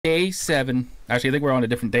Day 7. Actually, I think we're on a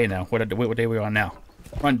different day now. What day are we on now?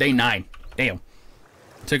 We're on day 9. Damn. It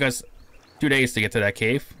took us 2 days to get to that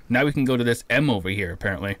cave. Now we can go to this M over here,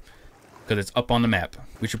 apparently. Because it's up on the map.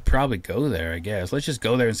 We should probably go there, I guess. Let's just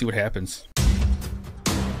go there and see what happens.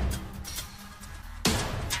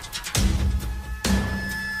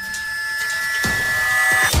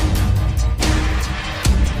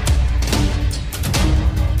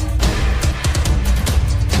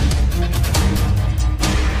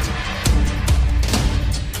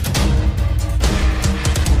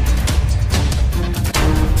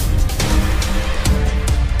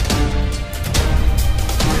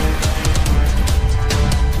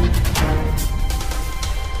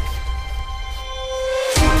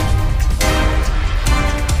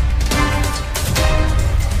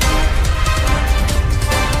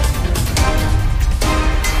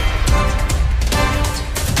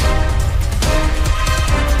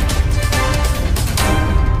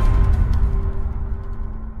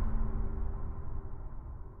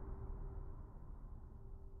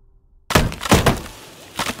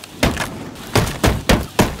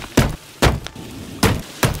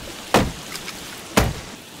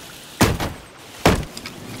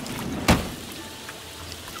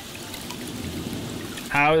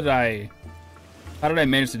 How did I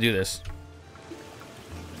manage to do this?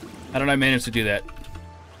 How did I manage to do that?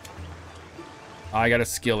 I got a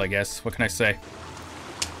skill, I guess. What can I say?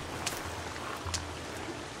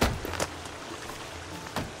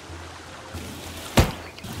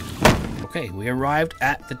 Okay, we arrived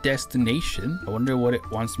at the destination. I wonder what it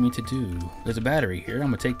wants me to do. There's a battery here. I'm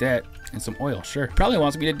gonna take that and some oil. Sure. Probably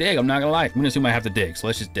wants me to dig. I'm not gonna lie. I'm gonna assume I have to dig, so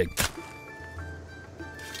let's just dig.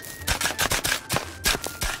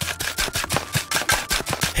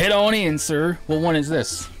 Head on in, sir. What one is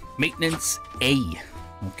this? Maintenance A.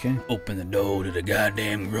 Okay. Open the door to the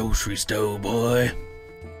goddamn grocery store, boy.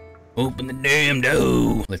 Open the damn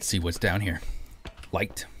door. Let's see what's down here.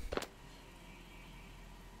 Light.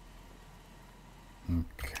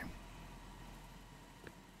 Okay.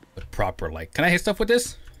 But proper light. Can I hit stuff with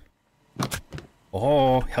this?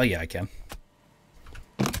 Oh, hell yeah, I can.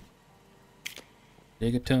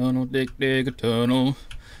 Dig a tunnel, dig a tunnel.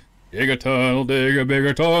 Dig a tunnel, dig a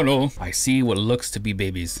bigger tunnel. I see what looks to be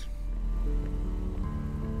babies.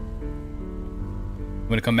 I'm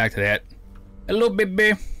gonna come back to that. Hello,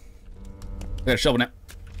 baby. I got a shovel now.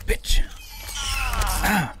 Bitch.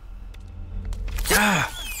 Ah. Yeah.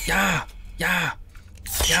 Yeah. Yeah.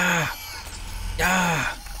 Yeah.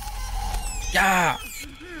 Yeah. Yeah.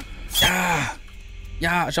 Yeah.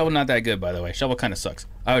 Yeah. Shovel not that good, by the way. Shovel kind of sucks.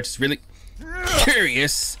 I was just really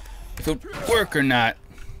curious if it would work or not.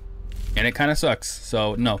 And it kind of sucks,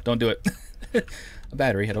 so no, don't do it. A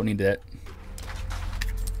battery, I don't need that.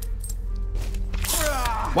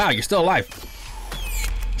 Wow, you're still alive.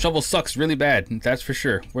 Shovel sucks really bad, that's for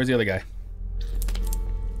sure. Where's the other guy?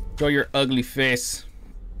 Show your ugly face.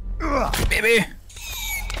 Baby!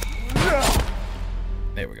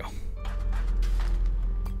 There we go.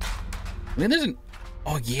 I mean, there's an...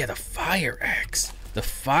 Oh yeah, the fire axe. The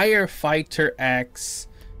firefighter axe.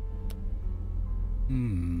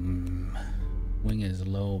 Wing is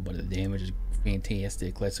low, but the damage is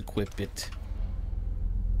fantastic. Let's equip it.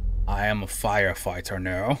 I am a firefighter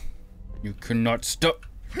now. You cannot stop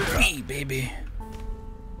me, baby.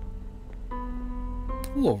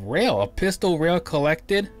 Ooh, a rail. A pistol rail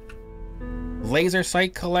collected. Laser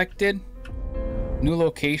sight collected. New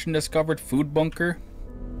location discovered. Food bunker.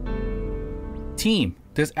 Team.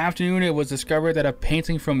 This afternoon it was discovered that a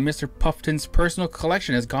painting from Mr. Puffton's personal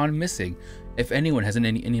collection has gone missing. If anyone has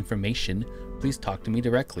any information, please talk to me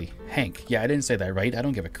directly. Hank. Yeah, I didn't say that right. I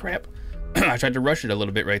don't give a crap. I tried to rush it a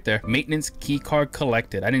little bit right there. Maintenance key card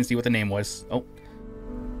collected. I didn't see what the name was. Oh.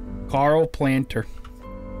 Carl Planter.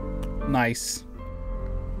 Nice.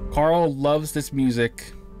 Carl loves this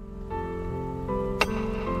music.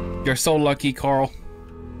 You're so lucky, Carl.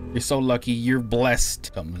 You're so lucky. You're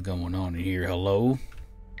blessed. Something's going on in here. Hello?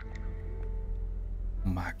 Oh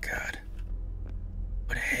my God.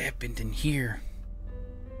 What happened in here?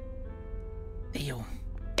 Ew.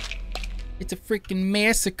 It's a freaking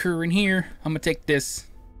massacre in here. I'm gonna take this.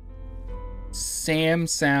 Sam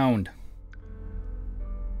Sound.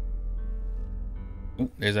 Oh,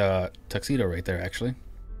 there's a tuxedo right there, actually.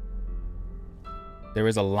 There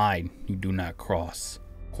is a line you do not cross.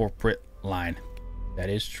 Corporate line. That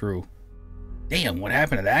is true. Damn, what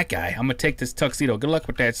happened to that guy? I'm gonna take this tuxedo. Good luck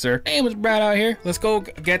with that, sir. Damn, it's bright out here. Let's go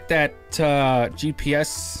get that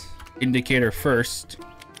GPS indicator first,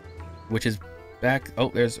 which is back. Oh,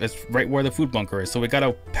 it's right where the food bunker is. So we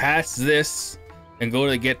gotta pass this and go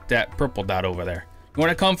to get that purple dot over there. You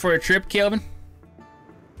wanna come for a trip, Kelvin?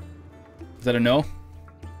 Is that a no?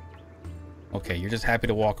 Okay, you're just happy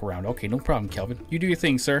to walk around. Okay, no problem, Kelvin. You do your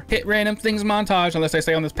thing, sir. Hit random things montage. Unless I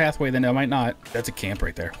stay on this pathway, then I might not. That's a camp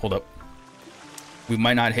right there. Hold up. We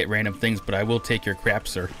might not hit random things, but I will take your crap,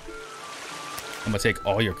 sir. I'm gonna take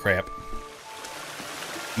all your crap.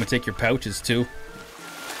 I'm gonna take your pouches, too.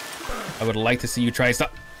 I would like to see you try to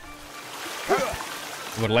stop.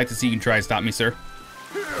 I would like to see you try to stop me, sir.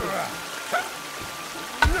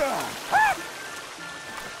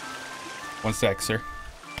 One sec, sir.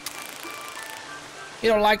 You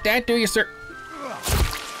don't like that, do you, sir?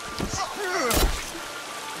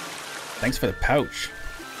 Thanks for the pouch.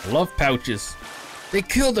 I love pouches. They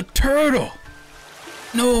killed a turtle.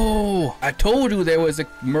 No, I told you there was a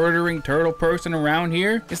murdering turtle person around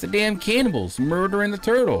here. It's the damn cannibals murdering the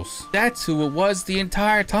turtles. That's who it was the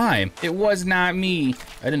entire time. It was not me.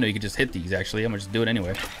 I didn't know you could just hit these, actually. I'm gonna just do it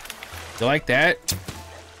anyway. You like that?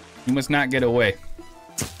 You must not get away.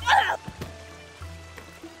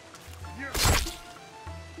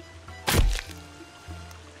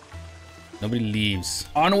 Nobody leaves.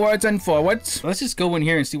 Onwards and forwards. Let's just go in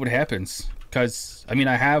here and see what happens. Because, I mean,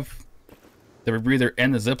 I have the rebreather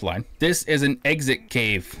and the zip line. This is an exit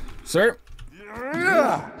cave. Sir?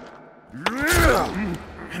 So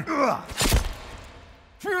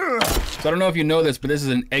I don't know if you know this, but this is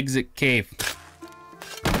an exit cave.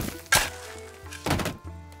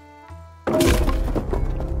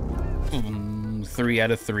 3 out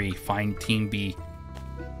of 3. Fine, Team B.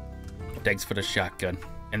 Thanks for the shotgun.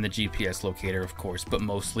 And the GPS locator, of course, but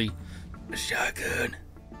mostly the shotgun.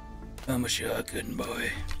 I'm a shotgun boy.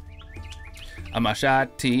 I'm a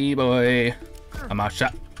shotty boy. I'm a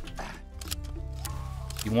shot.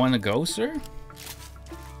 You want to go, sir?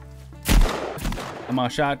 I'm a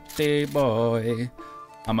shotty boy.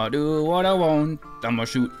 I'ma do what I want. I'ma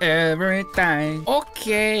shoot everything.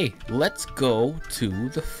 Okay, let's go to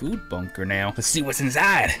the food bunker now. Let's see what's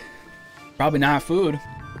inside. Probably not food.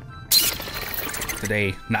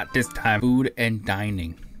 Today, not this time. Food and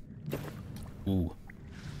dining. Ooh.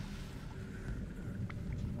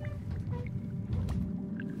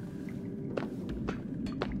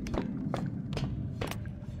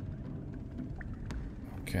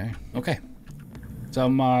 Okay. Okay.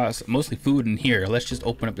 Some mostly food in here. Let's just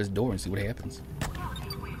open up this door and see what happens.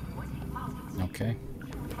 Okay.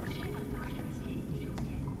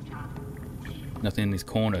 Nothing in these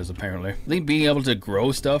corners, apparently. I think being able to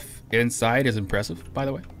grow stuff inside is impressive, by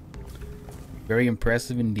the way. Very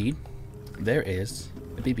impressive indeed. There is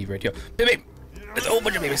a baby right here. Baby! There's a whole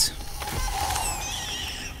bunch of babies.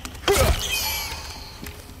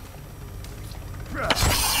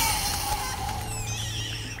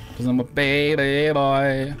 Because I'm a baby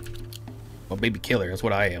boy. Well, baby killer, that's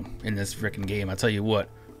what I am in this freaking game. I tell you what.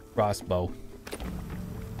 Crossbow.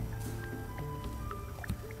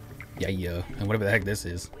 Yeah, and whatever the heck this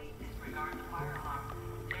is.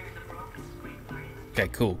 Okay,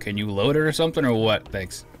 cool. Can you load it or something or what?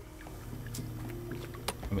 Thanks.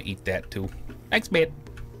 I'm gonna eat that too. Thanks, mate.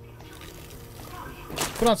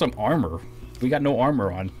 Put on some armor. We got no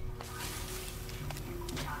armor on.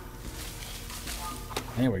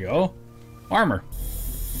 There we go. Armor.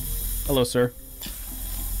 Hello, sir.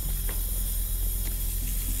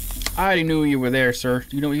 I already knew you were there, sir.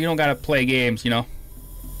 You know, you don't gotta play games, you know.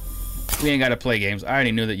 We ain't gotta play games. I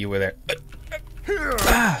already knew that you were there.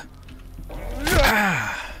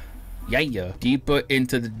 Yeah. Deeper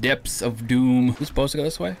into the depths of doom. We're supposed to go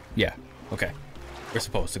this way? Yeah. Okay. We're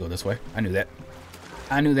supposed to go this way. I knew that.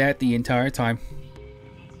 I knew that the entire time.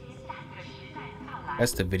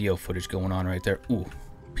 That's the video footage going on right there. Ooh,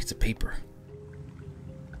 piece of paper.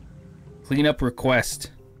 Cleanup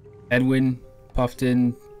request. Edwin,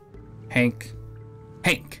 Puffton, Hank.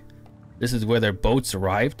 Hank! This is where their boats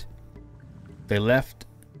arrived. They've left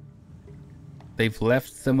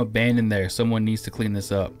them abandoned there. Someone needs to clean this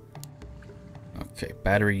up. Okay,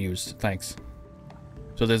 battery used. Thanks.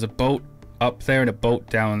 So there's a boat up there and a boat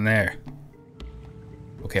down there.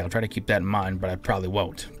 Okay, I'll try to keep that in mind, but I probably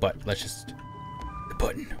won't. But let's just... the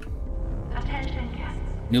button. Attention guests.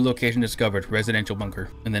 New location discovered. Residential bunker.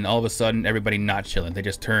 And then all of a sudden, everybody not chilling. They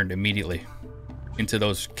just turned immediately into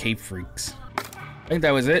those cave freaks. I think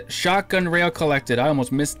that was it. Shotgun rail collected. I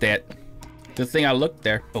almost missed that. Good thing I looked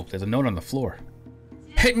there. Oh, there's a note on the floor.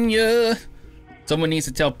 Hitting ya! Someone needs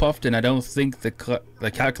to tell Puffton I don't think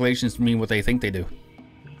the calculations mean what they think they do.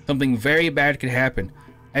 Something very bad could happen.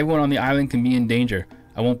 Everyone on the island can be in danger.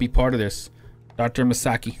 I won't be part of this. Dr.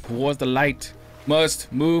 Masaki. Towards the light.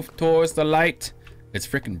 Must move towards the light. It's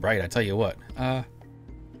freaking bright, I tell you what.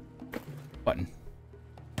 Button.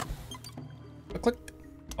 Click.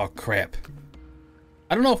 Oh, crap.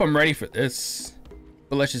 I don't know if I'm ready for this,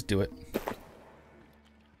 but let's just do it.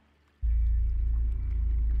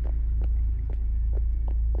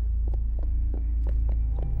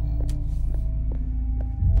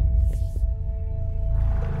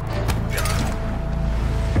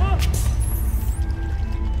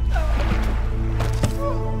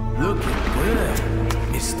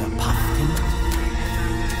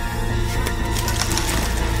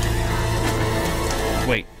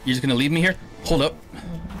 You're just gonna leave me here? Hold up.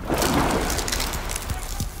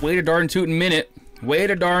 Wait a darn tootin' minute.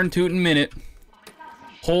 Wait a darn tootin' minute.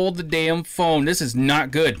 Hold the damn phone. This is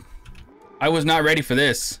not good. I was not ready for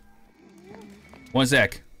this. One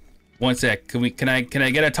sec. One sec. Can I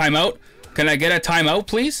get a timeout? Can I get a timeout,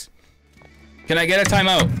 please? Can I get a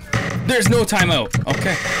timeout? There's no timeout.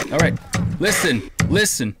 Okay. All right. Listen.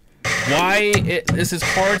 Listen. This is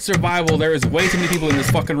hard survival. There is way too many people in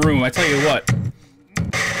this fucking room. I tell you what.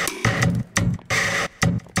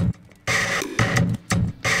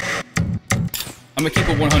 I'm gonna keep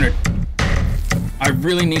it 100. I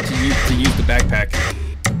really need to use the backpack,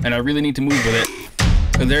 and I really need to move with it,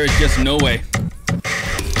 because there is just no way.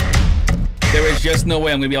 There is just no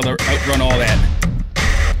way I'm gonna be able to outrun all that.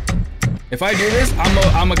 If I do this,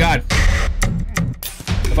 I'm a god.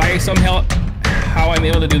 If I somehow how I'm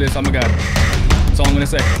able to do this, I'm a god. That's all I'm gonna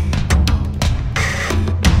say.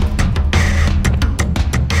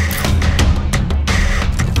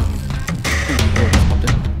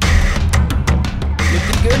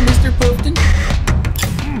 Looking good, Mr. Puffton.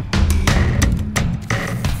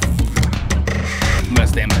 I'm gonna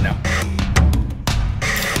stamina now.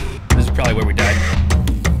 This is probably where we died.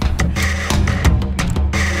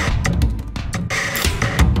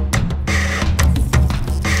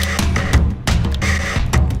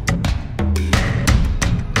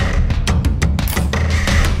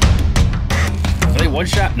 Are they one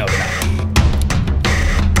shot? No, they're not.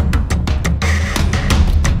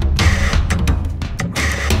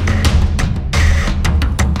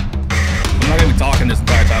 I'm not gonna be talking this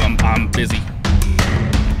entire time. I'm busy.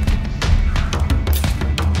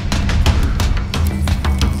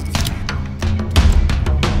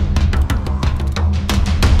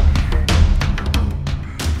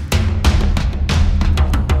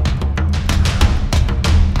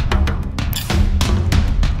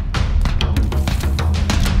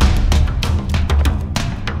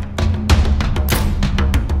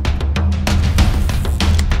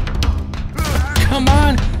 Come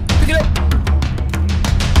on, pick it up.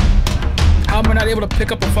 How am I not able to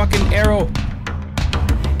pick up a fucking arrow?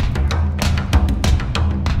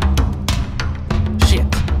 Shit.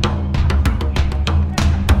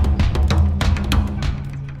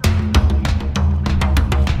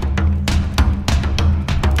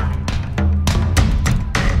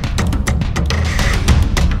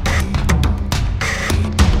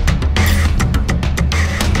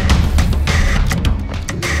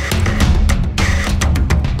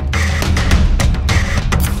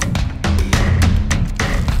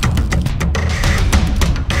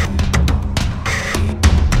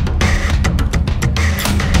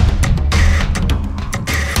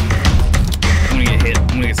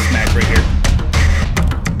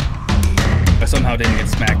 Somehow didn't get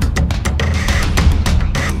smacked.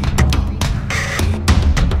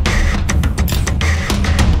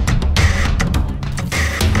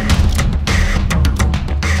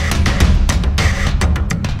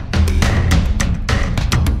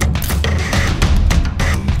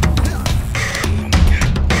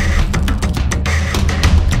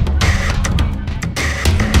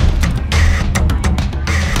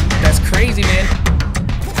 That's crazy, man.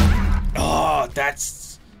 Oh,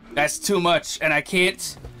 that's too much, and I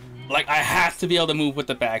can't, like, I have to be able to move with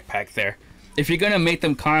the backpack there. If you're gonna make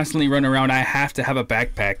them constantly run around, I have to have a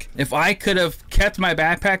backpack. If I could have kept my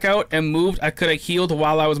backpack out and moved, I could have healed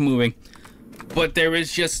while I was moving. But there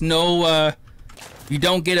is just no, you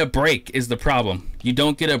don't get a break is the problem. You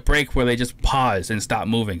don't get a break where they just pause and stop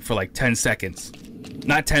moving for like 10 seconds.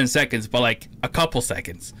 Not 10 seconds, but like a couple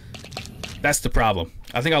seconds. That's the problem.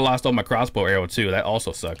 I think I lost all my crossbow arrow too. That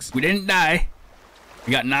also sucks. We didn't die.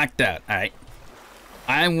 We got knocked out. Alright.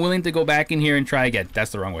 I'm willing to go back in here and try again. That's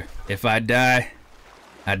the wrong way. If I die,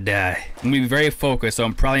 I die. I'm gonna be very focused, so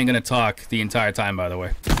I'm probably gonna talk the entire time, by the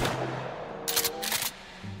way.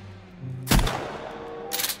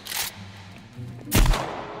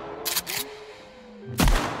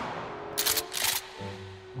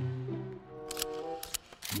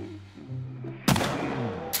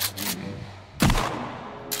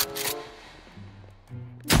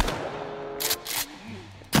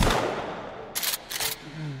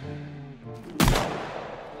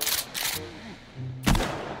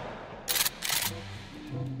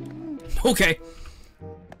 Okay.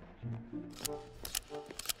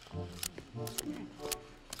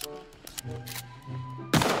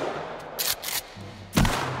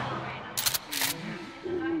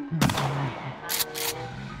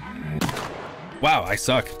 Wow, I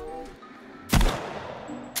suck.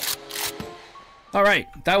 All right,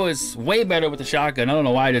 that was way better with the shotgun. I don't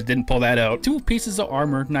know why I just didn't pull that out. 2 pieces of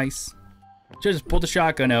armor, nice. Should've just pulled the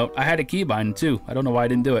shotgun out. I had a keybind too. I don't know why I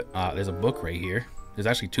didn't do it. There's a book right here. There's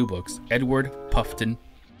actually 2 books. Edward Puffton.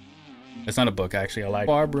 That's not a book, actually. I like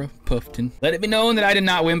Barbara Puffton. Let it be known that I did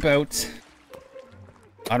not wimp out.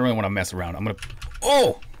 I don't really want to mess around. I'm gonna...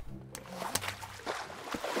 Oh!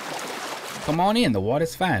 Come on in. The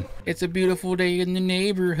water's fine. It's a beautiful day in the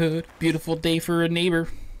neighborhood. Beautiful day for a neighbor.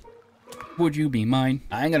 Would you be mine?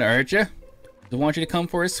 I ain't gonna hurt you. I want you to come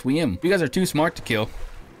for a swim. You guys are too smart to kill.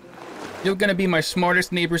 You're gonna be my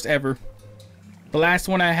smartest neighbors ever. The last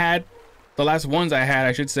ones I had,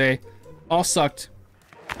 I should say, all sucked.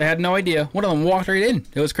 They had no idea. One of them walked right in.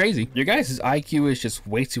 It was crazy. Your guys' IQ is just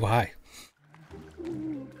way too high.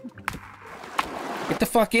 Get the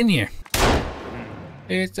fuck in here.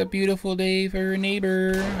 It's a beautiful day for a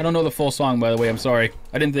neighbor. I don't know the full song, by the way. I'm sorry.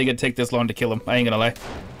 I didn't think it'd take this long to kill him. I ain't gonna lie.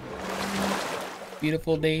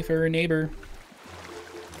 Beautiful day for a neighbor.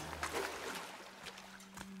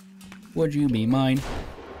 Would you be mine?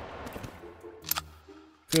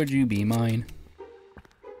 Could you be mine?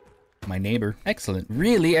 My neighbor. Excellent.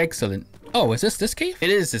 Really excellent. Oh, is this cave? It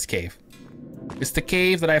is this cave. It's the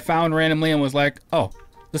cave that I found randomly and was like, oh,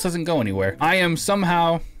 this doesn't go anywhere. I am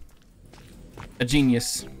somehow a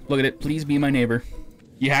genius. Look at it. Please be my neighbor.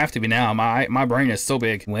 You have to be now. My brain is so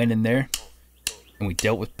big. Went in there and we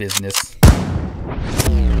dealt with business.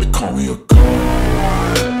 They call me a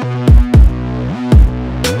god.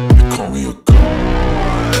 They call me a god.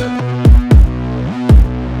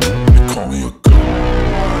 They call me a god.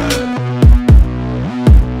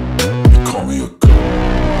 They call me a god.